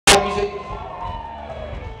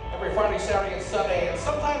Saturday, and Sunday, and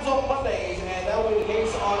sometimes on Mondays, and that will be the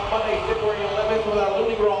case on Monday, February 11th, with our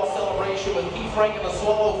Looney Gras celebration with Keith Frank and the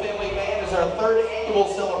Swallow Family Band. It's our third annual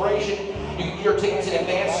celebration. You can get your tickets in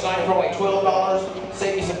advance tonight for only $12.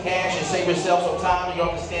 Save you some cash and save yourself some time. You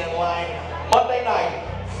don't have to stand in line. Monday night,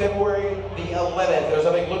 February the 11th, there's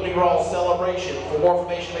a big Looney Gras celebration. For more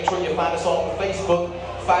information, make sure you find us on Facebook,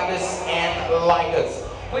 find us and like us.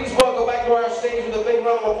 Please welcome back to our stage with a big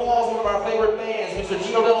round of applause one of our favorite bands, Mr.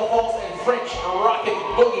 Geno, Delafose, and French Rockin.